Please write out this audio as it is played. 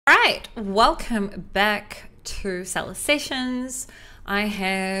right, welcome back to Seller Sessions. I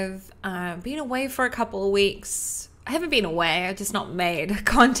have been away for a couple of weeks. I haven't been away, I just not made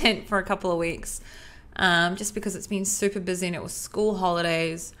content for a couple of weeks just because it's been super busy and it was school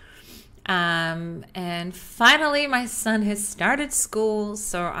holidays. And finally my son has started school,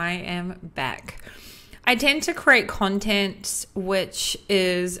 so I am back. I tend to create content which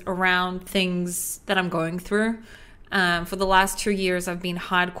is around things that I'm going through. For the last 2 years, I've been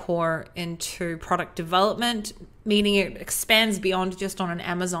hardcore into product development, meaning it expands beyond just on an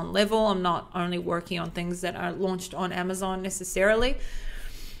Amazon level. I'm not only working on things that are launched on Amazon necessarily.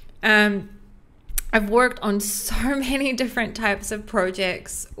 I've worked on so many different types of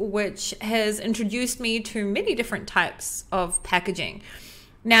projects, which has introduced me to many different types of packaging.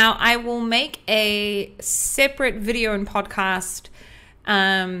 Now, I will make a separate video and podcast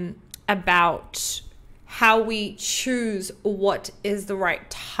about how we choose what is the right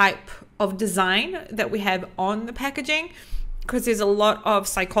type of design that we have on the packaging, because there's a lot of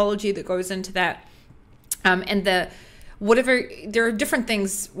psychology that goes into that. There are different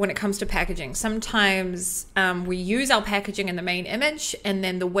things when it comes to packaging. Sometimes we use our packaging in the main image, and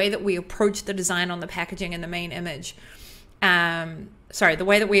then the way that we approach the design on the packaging in the main image, the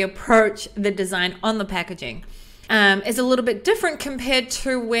way that we approach the design on the packaging is a little bit different compared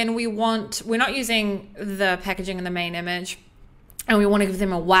to when we're not using the packaging in the main image and we want to give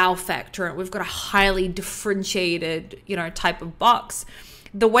them a wow factor. We've got a highly differentiated, type of box.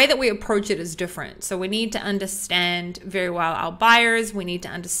 The way that we approach it is different. So we need to understand very well our buyers. We need to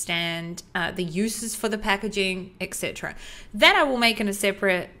understand the uses for the packaging, etc. That I will make in a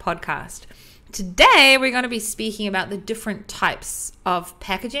separate podcast. Today, we're going to be speaking about the different types of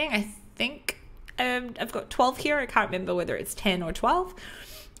packaging. I think I've got 12 here. I can't remember whether it's 10 or 12.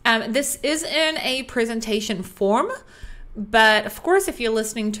 This is in a presentation form, but of course, if you're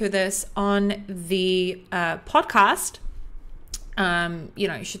listening to this on the podcast,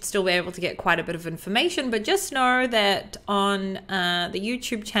 you should still be able to get quite a bit of information, but just know that on the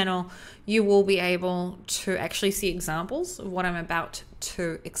YouTube channel, you will be able to actually see examples of what I'm about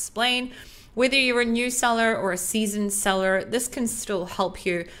to explain. Whether you're a new seller or a seasoned seller, this can still help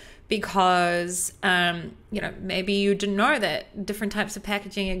you because, maybe you didn't know that different types of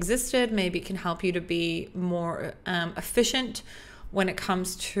packaging existed. Maybe it can help you to be more efficient when it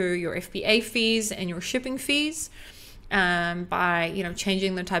comes to your FBA fees and your shipping fees by,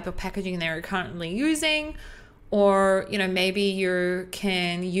 changing the type of packaging they're currently using. Or, maybe you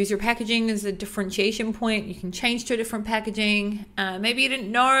can use your packaging as a differentiation point. You can change to a different packaging. Maybe you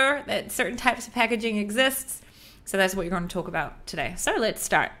didn't know that certain types of packaging exists. So that's what you're going to talk about today. So let's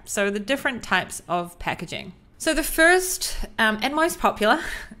start. So the different types of packaging. So the first and most popular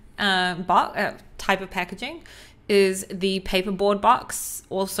type of packaging is the paperboard box,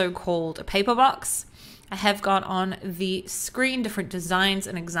 also called a paper box. I have got on the screen different designs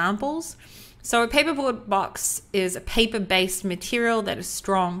and examples. So a paperboard box is a paper-based material that is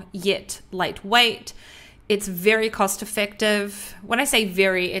strong yet lightweight. It's very cost-effective. When I say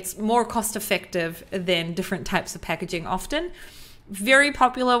very, it's more cost-effective than different types of packaging often. Very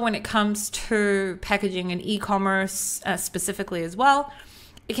popular when it comes to packaging and e-commerce specifically as well.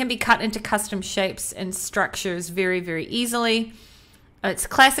 It can be cut into custom shapes and structures very, very easily. It's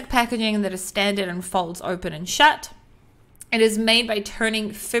classic packaging that is standard and folds open and shut. It is made by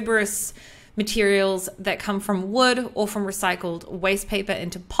turning fibrous materials that come from wood or from recycled waste paper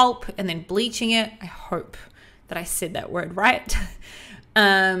into pulp and then bleaching it. I hope that I said that word right.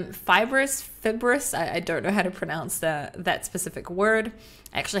 Fibrous, I don't know how to pronounce that specific word.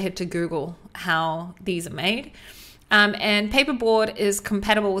 I actually had to Google how these are made. And paperboard is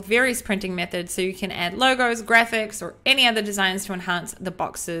compatible with various printing methods, so you can add logos, graphics, or any other designs to enhance the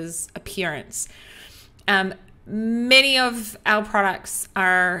box's appearance. Many of our products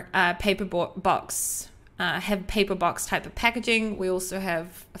are paperboard box, have paper box type of packaging. We also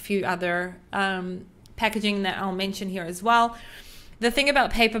have a few other packaging that I'll mention here as well. The thing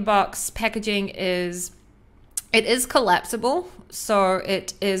about paper box packaging is it is collapsible. So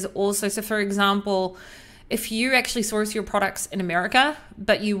it is also, so for example, if you actually source your products in America,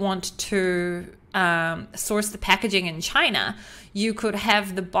 but you want to source the packaging in China, you could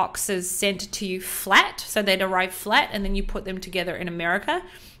have the boxes sent to you flat, so they'd arrive flat, and then you put them together in America,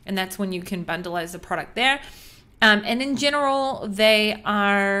 and that's when you can bundleize the product there. And in general, they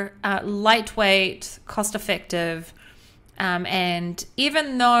are lightweight, cost-effective, and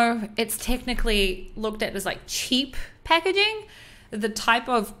even though it's technically looked at as like cheap packaging, the type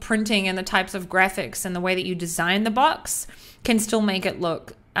of printing and the types of graphics and the way that you design the box can still make it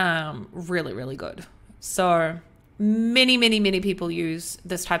look really, really good. So Many people use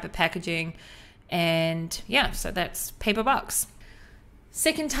this type of packaging. And yeah, so that's paper box.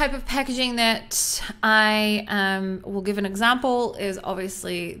 Second type of packaging that I will give an example is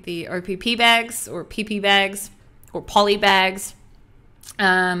obviously the OPP bags or PP bags or poly bags,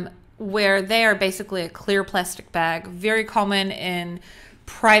 where they are basically a clear plastic bag, very common in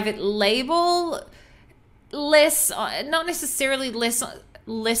private label, not necessarily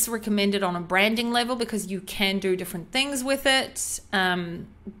less recommended on a branding level because you can do different things with it,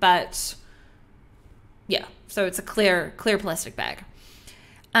 but yeah, so it's a clear plastic bag.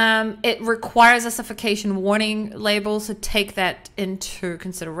 It requires a suffocation warning label, so take that into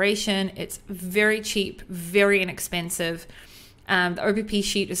consideration. It's very cheap, very inexpensive. The OPP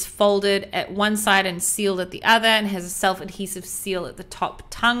sheet is folded at one side and sealed at the other, and has a self-adhesive seal at the top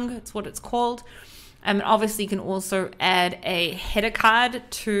tongue. It's what it's called. And obviously you can also add a header card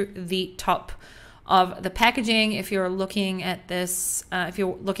to the top of the packaging. If you're looking at this, if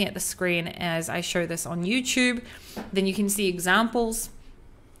you're looking at the screen as I show this on YouTube, then you can see examples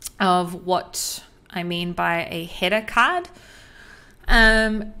of what I mean by a header card.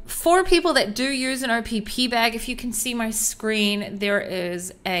 For people that do use an OPP bag, if you can see my screen, there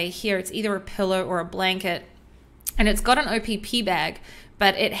is here, it's either a pillow or a blanket, and it's got an OPP bag,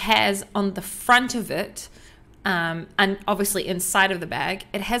 but it has on the front of it, and obviously inside of the bag,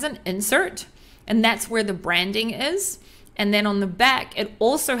 it has an insert, and that's where the branding is. And then on the back, it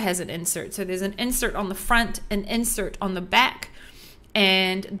also has an insert. So there's an insert on the front, an insert on the back,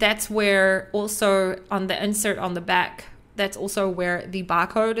 and that's where also on the insert on the back, that's also where the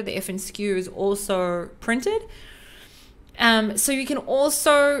barcode, the FNSKU, is also printed. So you can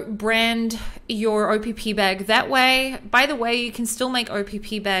also brand your OPP bag that way. By the way, you can still make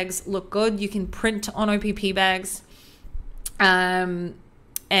OPP bags look good. You can print on OPP bags. And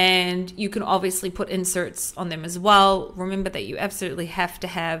you can obviously put inserts on them as well. Remember that you absolutely have to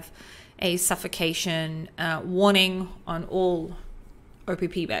have a suffocation warning on all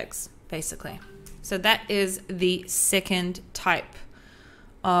OPP bags, basically. So that is the second type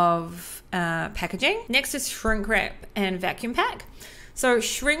of packaging. Next is shrink wrap and vacuum pack. So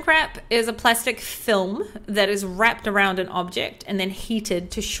shrink wrap is a plastic film that is wrapped around an object and then heated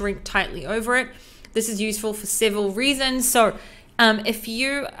to shrink tightly over it. This is useful for several reasons. So if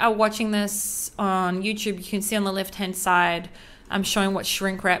you are watching this on YouTube, you can see on the left-hand side, I'm showing what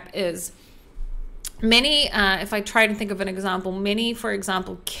shrink wrap is. Many, if I try to think of an example, many, for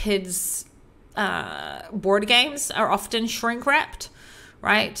example, kids' board games are often shrink wrapped,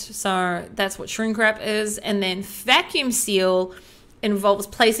 right? So that's what shrink wrap is. And then vacuum seal involves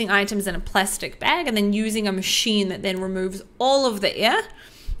placing items in a plastic bag and then using a machine that then removes all of the air,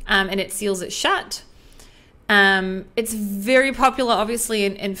 and it seals it shut. It's very popular, obviously,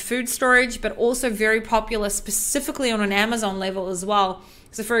 in food storage, but also very popular specifically on an Amazon level as well.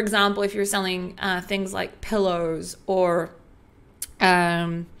 So, for example, if you're selling things like pillows or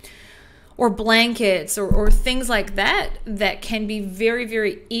blankets or things like that, that can be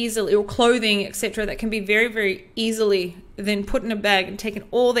very easily, or clothing, etc., that can be very easily then put in a bag and taken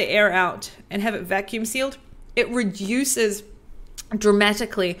all the air out and have it vacuum sealed, it reduces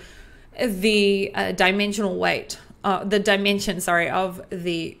dramatically the dimensional weight, the dimension, of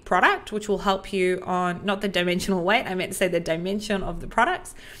the product, which will help you on, not the dimensional weight, I meant to say the dimension of the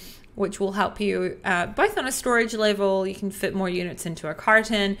products, which will help you both on a storage level. You can fit more units into a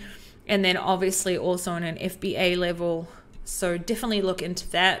carton, and then obviously also on an FBA level. So definitely look into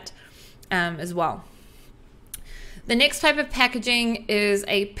that as well. The next type of packaging is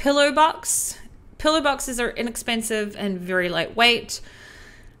a pillow box. Pillow boxes are inexpensive and very lightweight.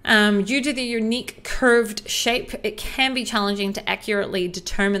 Due to the unique curved shape, it can be challenging to accurately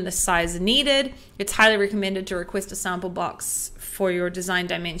determine the size needed. It's highly recommended to request a sample box for your design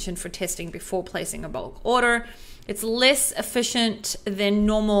dimension for testing before placing a bulk order. It's less efficient than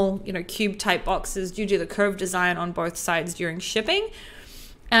normal, cube type boxes due to the curved design on both sides during shipping.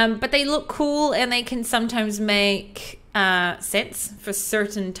 But they look cool and they can sometimes make sense for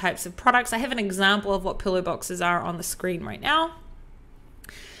certain types of products. I have an example of what pillow boxes are on the screen right now.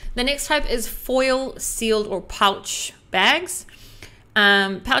 The next type is foil sealed or pouch bags.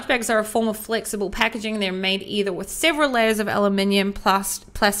 Pouch bags are a form of flexible packaging. They're made either with several layers of aluminium,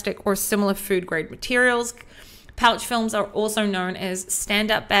 plastic, or similar food grade materials. Pouch films are also known as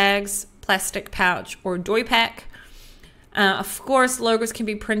stand-up bags, plastic pouch, or doy pack. Of course, logos can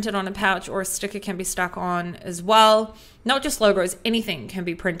be printed on a pouch, or a sticker can be stuck on as well. Not just logos, anything can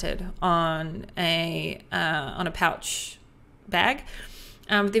be printed on a pouch bag.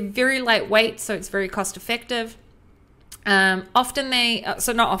 They're very lightweight, so it's very cost effective. Often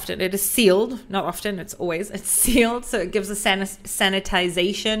not often, it is sealed. Not often, it's sealed. So it gives a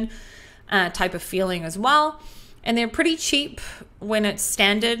sanitization type of feeling as well. And they're pretty cheap when it's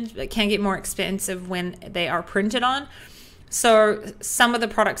standard. It can get more expensive when they are printed on. So some of the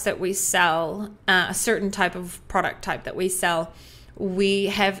products that we sell, a certain type of product type that we sell, we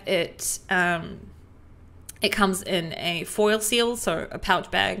have it, it comes in a foil seal, so a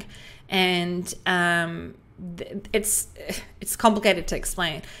pouch bag, and it's complicated to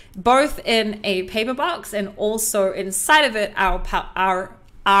explain. Both in a paper box and also inside of it our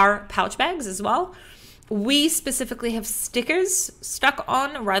pouch bags as well. We specifically have stickers stuck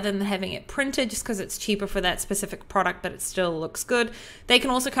on rather than having it printed, just because it's cheaper for that specific product, but it still looks good. They can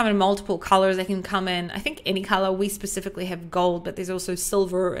also come in multiple colors. They can come in, I think, any color. We specifically have gold, but there's also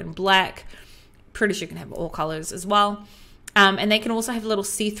silver and black. Pretty sure you can have all colors as well. And they can also have little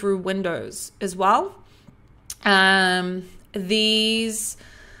see-through windows as well. These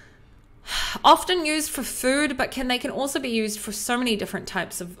often used for food, but they can also be used for so many different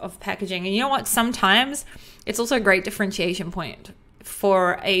types of packaging. And you know what? Sometimes it's also a great differentiation point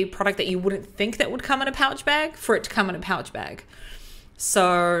for a product that you wouldn't think that would come in a pouch bag, for it to come in a pouch bag.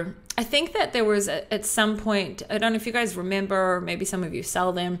 So I think that there was at some point, I don't know if you guys remember, maybe some of you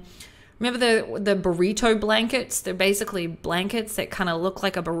sell them. Remember the burrito blankets? They're basically blankets that kind of look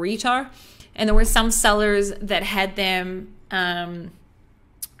like a burrito. And there were some sellers that had them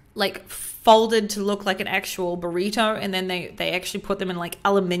like folded to look like an actual burrito, and then they actually put them in like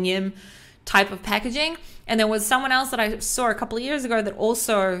aluminium type of packaging. And there was someone else that I saw a couple of years ago that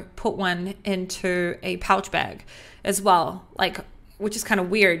also put one into a pouch bag as well, like, which is kind of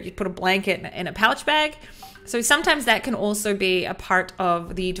weird. You put a blanket in a pouch bag. So sometimes that can also be a part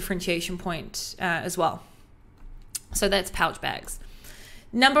of the differentiation point as well. So that's pouch bags.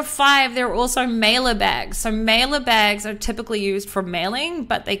 Number 5, there are also mailer bags. So mailer bags are typically used for mailing,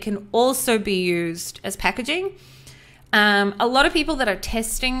 but they can also be used as packaging. A lot of people that are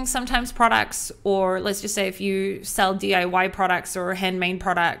testing sometimes products, or let's just say if you sell DIY products or handmade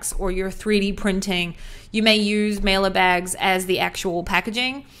products, or you're 3D printing, you may use mailer bags as the actual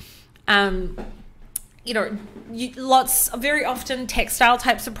packaging. You know, very often textile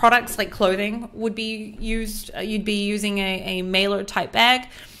types of products like clothing would be used. You'd be using a mailer type bag.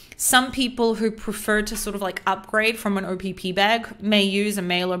 Some people who prefer to sort of like upgrade from an OPP bag may use a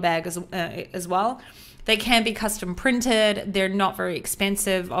mailer bag as well. They can be custom printed. They're not very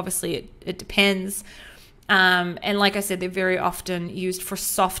expensive. Obviously, it depends. And like I said, they're very often used for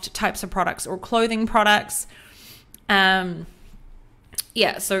soft types of products or clothing products.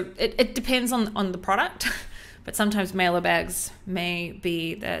 Yeah, so it depends on the product, but sometimes mailer bags may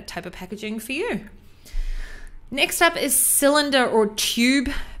be the type of packaging for you. Next up is cylinder or tube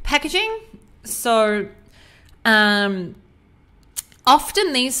packaging. So often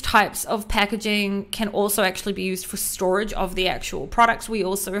these types of packaging can also actually be used for storage of the actual products. We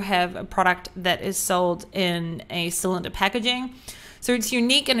also have a product that is sold in a cylinder packaging. So it's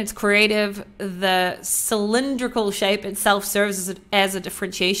unique and it's creative. The cylindrical shape itself serves as a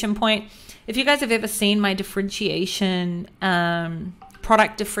differentiation point. If you guys have ever seen my differentiation,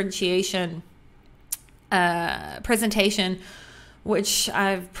 product differentiation presentation, which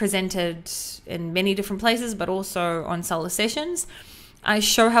I've presented in many different places, but also on seller sessions, I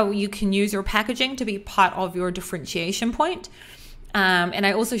show how you can use your packaging to be part of your differentiation point. And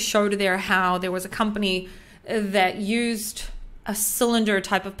I also showed there how there was a company that used a cylinder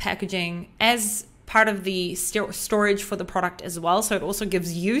type of packaging as part of the storage for the product as well. So it also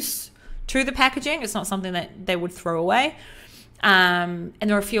gives use to the packaging. It's not something that they would throw away. And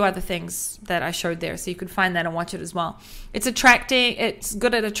there are a few other things that I showed there, so you could find that and watch it as well. It's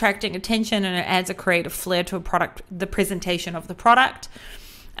good at attracting attention, and it adds a creative flair to a product, the presentation of the product.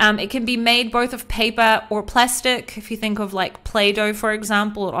 It can be made both of paper or plastic. If you think of like Play-Doh, for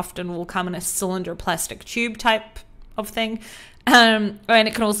example, it often will come in a cylinder plastic tube type of thing. And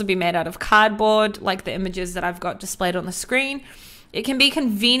it can also be made out of cardboard, like the images that I've got displayed on the screen. It can be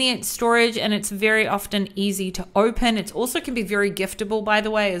convenient storage, and it's very often easy to open. It also can be very giftable, by the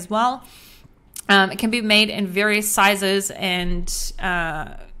way, as well. It can be made in various sizes, and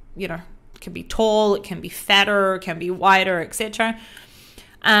you know, it can be tall, it can be fatter, it can be wider, etc.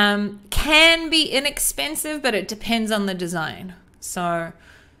 Can be inexpensive, but it depends on the design. So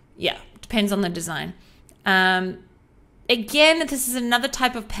yeah, it depends on the design. Again, this is another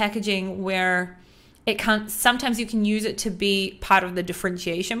type of packaging where sometimes you can use it to be part of the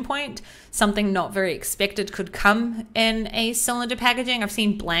differentiation point. Something not very expected could come in a cylinder packaging. I've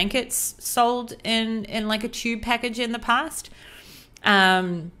seen blankets sold in like a tube package in the past.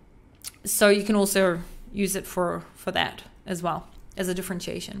 So you can also use it for that as well as a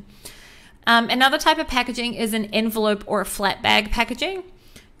differentiation. Another type of packaging is an envelope or a flat bag packaging.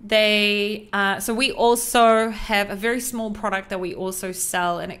 So we also have a very small product that we also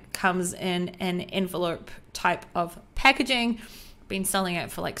sell, and it comes in an envelope type of packaging. Been selling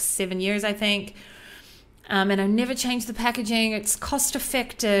it for like 7 years, I think. And I've never changed the packaging. It's cost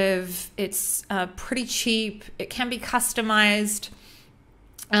effective. It's pretty cheap. It can be customized.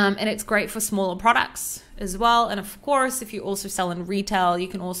 And it's great for smaller products as well. And of course, if you also sell in retail, you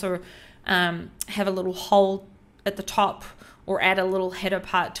can also have a little hole at the top or add a little header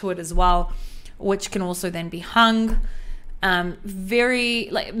part to it as well, which can also then be hung.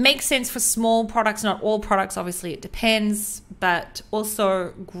 It makes sense for small products, not all products, obviously it depends, but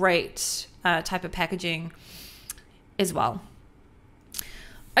also great type of packaging as well.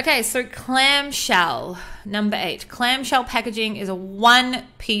 Okay, so clamshell, number 8. Clamshell packaging is a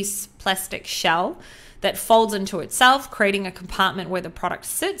one-piece plastic shell that folds into itself, creating a compartment where the product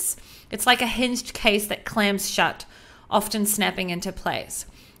sits. It's like a hinged case that clams shut, often snapping into place.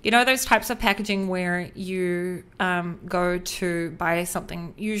 You know those types of packaging where you go to buy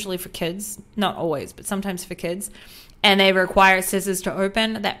something, usually for kids, not always, but sometimes for kids, and they require scissors to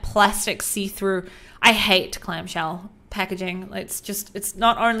open? That plastic see-through. I hate clamshell packaging. It's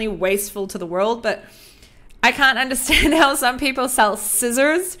not only wasteful to the world, but I can't understand how some people sell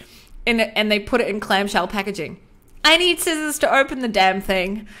scissors and they put it in clamshell packaging. I need scissors to open the damn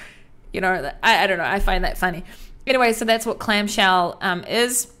thing. You know, I don't know. I find that funny. Anyway, so that's what clamshell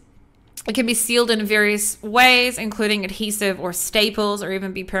is. It can be sealed in various ways, including adhesive or staples, or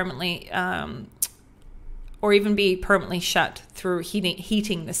even be permanently shut through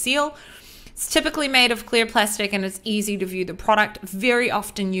heating the seal. It's typically made of clear plastic and it's easy to view the product. Very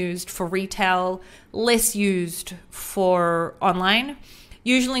often used for retail, less used for online.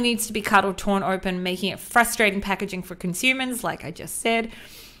 Usually needs to be cut or torn open, making it frustrating packaging for consumers, like I just said.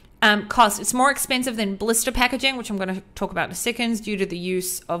 Cost. It's more expensive than blister packaging, which I'm going to talk about in a second, due to the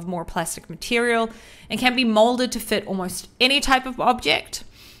use of more plastic material, and can be molded to fit almost any type of object,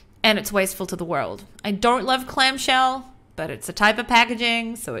 and it's wasteful to the world. I don't love clamshell, but it's a type of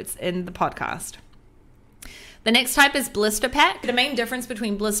packaging, so it's in the podcast. The next type is blister pack. The main difference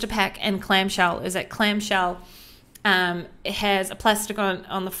between blister pack and clamshell is that clamshell it has a plastic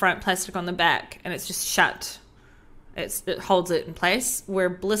on the front, plastic on the back, and it's just shut. It holds it in place, where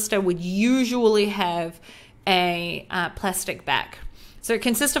blister would usually have a plastic back. So it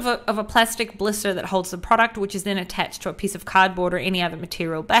consists of a plastic blister that holds the product, which is then attached to a piece of cardboard or any other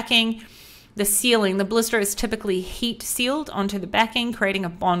material backing. The sealing, the blister is typically heat sealed onto the backing, creating a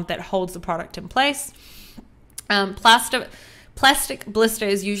bond that holds the product in place. Plastic blister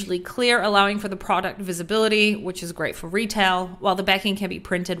is usually clear, allowing for the product visibility, which is great for retail, while the backing can be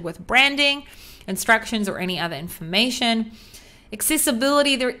printed with branding, instructions, or any other information.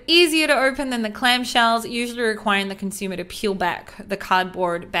 Accessibility, they're easier to open than the clamshells, usually requiring the consumer to peel back the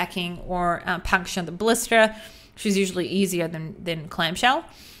cardboard backing or puncture the blister, which is usually easier than clamshell.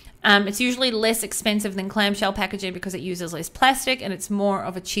 It's usually less expensive than clamshell packaging because it uses less plastic and it's more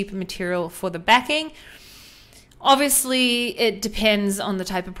of a cheaper material for the backing. Obviously, it depends on the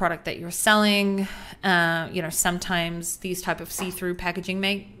type of product that you're selling. Sometimes these type of see-through packaging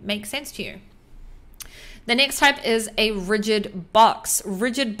make sense to you. The next type is a rigid box.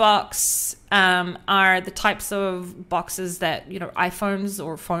 Rigid box are the types of boxes that iPhones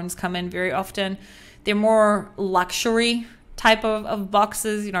or phones come in very often. They're more luxury type of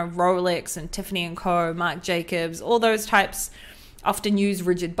boxes. Rolex and Tiffany & Co, Marc Jacobs, all those types often use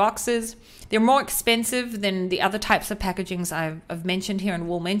rigid boxes. They're more expensive than the other types of packagings I've mentioned here and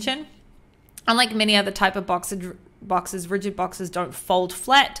will mention. Unlike many other type of boxes, rigid boxes don't fold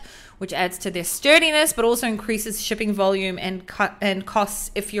flat, which adds to their sturdiness, but also increases shipping volume and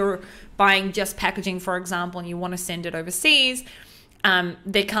costs. If you're buying just packaging, for example, and you want to send it overseas,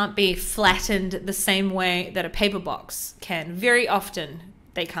 they can't be flattened the same way that a paper box can. Very often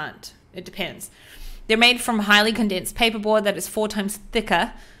they can't. It depends. They're made from highly condensed paperboard that is 4 times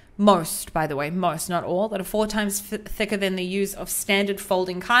thicker. Most, by the way, most, not all, that are 4 times thicker than the use of standard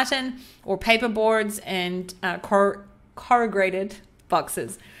folding carton or paper boards and corrugated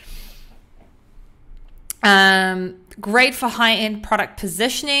boxes. Great for high-end product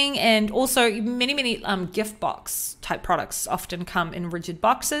positioning, and also many gift box type products often come in rigid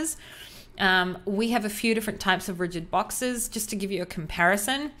boxes. We have a few different types of rigid boxes, just to give you a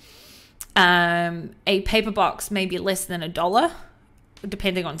comparison. A paper box may be less than $1,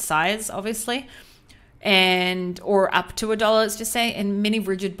 depending on size, obviously, or up to $1, let's just say. And many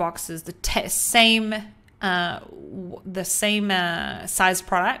rigid boxes, the same size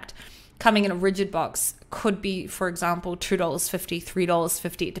product coming in a rigid box could be, for example, $2.50,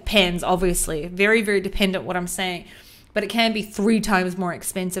 $3.50. It depends, obviously. Very, very dependent what I'm saying. But it can be 3 times more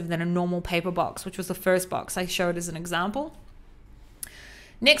expensive than a normal paper box, which was the first box I showed as an example.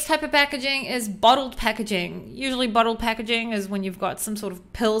 Next type of packaging is bottled packaging. Usually bottled packaging is when you've got some sort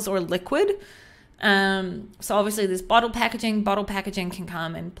of pills or liquid. So obviously there's bottled packaging. Bottled packaging can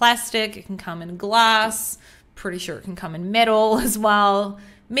come in plastic. It can come in glass. Pretty sure it can come in metal as well.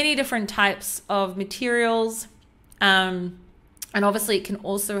 Many different types of materials. And obviously it can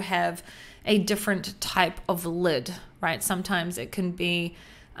also have a different type of lid, right? Sometimes it can be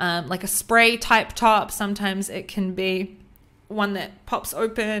like a spray type top. Sometimes it can be one that pops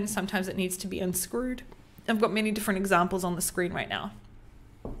open. Sometimes it needs to be unscrewed. I've got many different examples on the screen right now.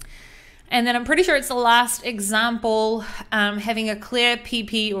 And then I'm pretty sure it's the last example, having a clear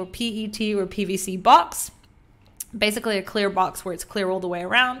PP or PET or PVC box. Basically a clear box where it's clear all the way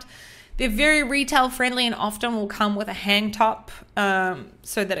around. They're very retail friendly and often will come with a hang top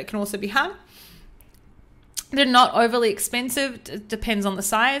so that it can also be hung. They're not overly expensive. It depends on the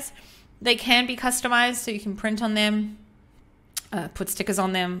size. They can be customized, so you can print on them, put stickers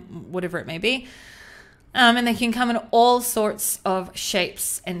on them, whatever it may be. And they can come in all sorts of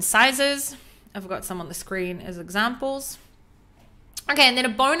shapes and sizes. I've got some on the screen as examples. Okay, and then a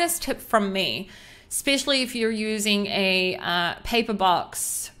bonus tip from me, especially if you're using a paper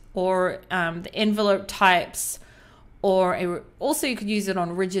box or the envelope types, or also you could use it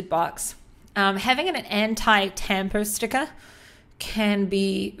on rigid box. Having an anti-tamper sticker can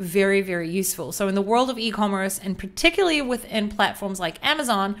be very, very useful. So in the world of e-commerce, and particularly within platforms like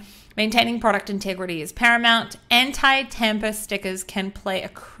Amazon, maintaining product integrity is paramount. Anti-tamper stickers can play a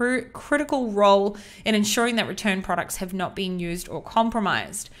critical role in ensuring that return products have not been used or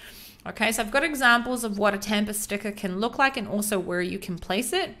compromised. Okay, so I've got examples of what a tamper sticker can look like and also where you can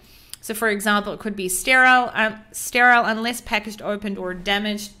place it. So for example, it could be sterile unless packaged, opened, or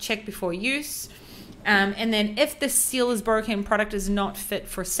damaged, check before use. And then if the seal is broken, product is not fit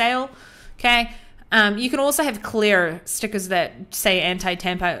for sale. Okay, you can also have clear stickers that say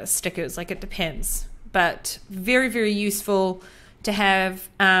anti-tamper stickers, like it depends. But very, very useful to have,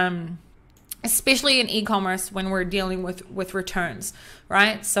 especially in e-commerce when we're dealing with returns,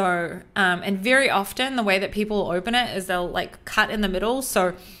 right? So, and very often the way that people open it is they'll like cut in the middle.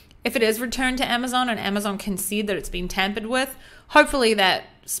 So if it is returned to Amazon and Amazon can see that it's been tampered with, hopefully that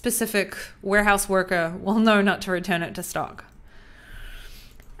specific warehouse worker will know not to return it to stock.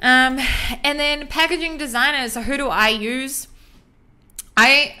 And then packaging designers. So who do I use?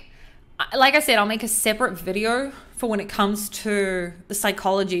 Like I said, I'll make a separate video for when it comes to the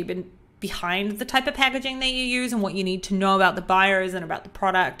psychology behind the type of packaging that you use and what you need to know about the buyers and about the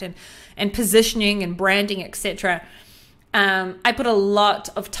product and positioning and branding, etc. I put a lot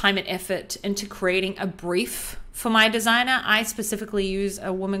of time and effort into creating a brief for my designer. I specifically use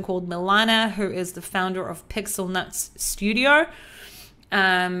a woman called Milana, who is the founder of Pixel Nuts Studio.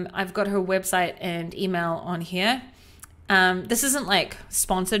 I've got her website and email on here. This isn't like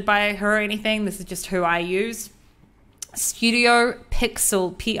sponsored by her or anything. This is just who I use. Studio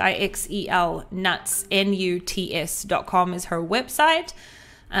Pixel, Pixel Nuts, NUTS.com is her website.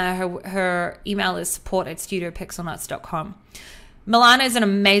 Her email is support@studiopixelnuts.com. Milana is an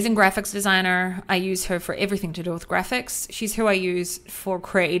amazing graphics designer. I use her for everything to do with graphics. She's who I use for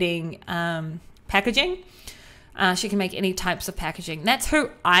creating packaging. She can make any types of packaging. That's who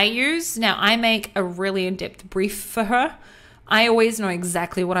I use. Now, I make a really in-depth brief for her. I always know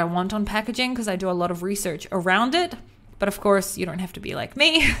exactly what I want on packaging because I do a lot of research around it. But of course, you don't have to be like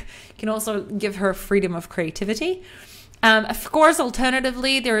me. You can also give her freedom of creativity. Of course,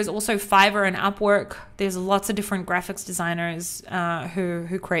 alternatively, there is also Fiverr and Upwork. There's lots of different graphics designers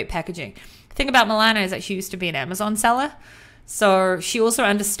who create packaging. The thing about Milana is that she used to be an Amazon seller. So she also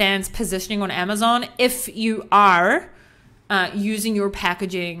understands positioning on Amazon if you are using your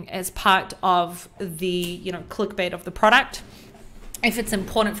packaging as part of the clickbait of the product. If it's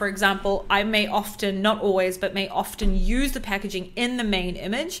important, for example, I may often, not always, but may often use the packaging in the main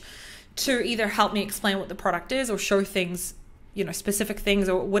image to either help me explain what the product is or show things, specific things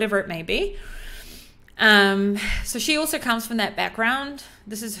or whatever it may be. So she also comes from that background.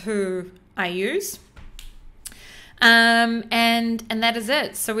 This is who I use. And that is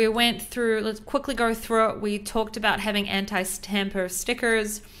it. So we went through, let's quickly go through it. We talked about having anti-tamper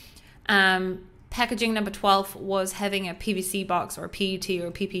stickers. Packaging number 12 was having a PVC box or a PET or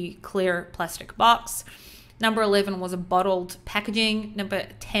a PP clear plastic box. Number 11 was a bottled packaging. Number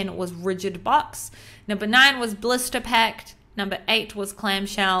 10 was rigid box. Number 9 was blister pack. Number 8 was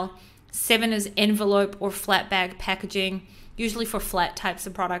clamshell. 7 is envelope or flat bag packaging. usually for flat types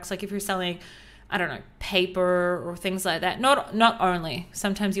of products. Like if you're selling, I don't know, paper or things like that. Not only,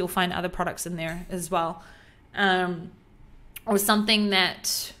 sometimes you'll find other products in there as well. Or something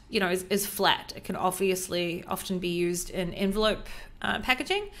that, you know, is flat. It can obviously often be used in envelope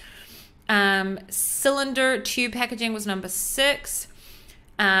packaging. Cylinder tube packaging was number 6.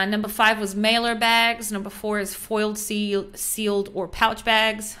 Number 5 was mailer bags. Number 4 is foiled, sealed or pouch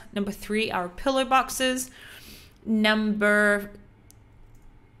bags. Number 3 are pillow boxes. Number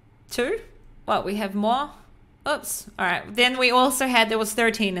 2, well, we have more. Oops. All right. Then we also had, there was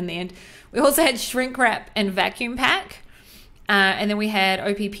 13 in the end. We also had shrink wrap and vacuum pack. And then we had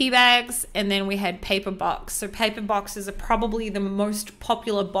OPP bags, and then we had paper box. So paper boxes are probably the most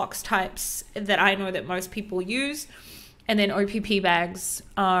popular box types that I know that most people use. And then OPP bags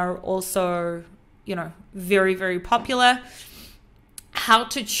are also, you know, very, very popular. How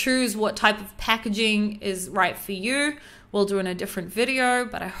to choose what type of packaging is right for you, we'll do in a different video,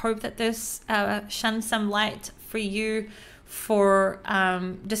 but I hope that this shone some light for you for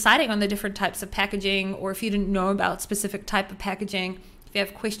deciding on the different types of packaging, or if you didn't know about specific type of packaging. If you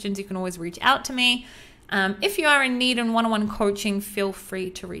have questions, you can always reach out to me. If you are in need in one-on-one coaching, feel free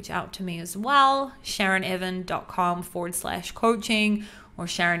to reach out to me as well. SharonEven.com/coaching, or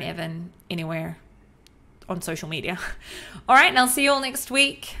Sharon Even anywhere on social media. All right, and I'll see you all next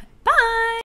week. Bye.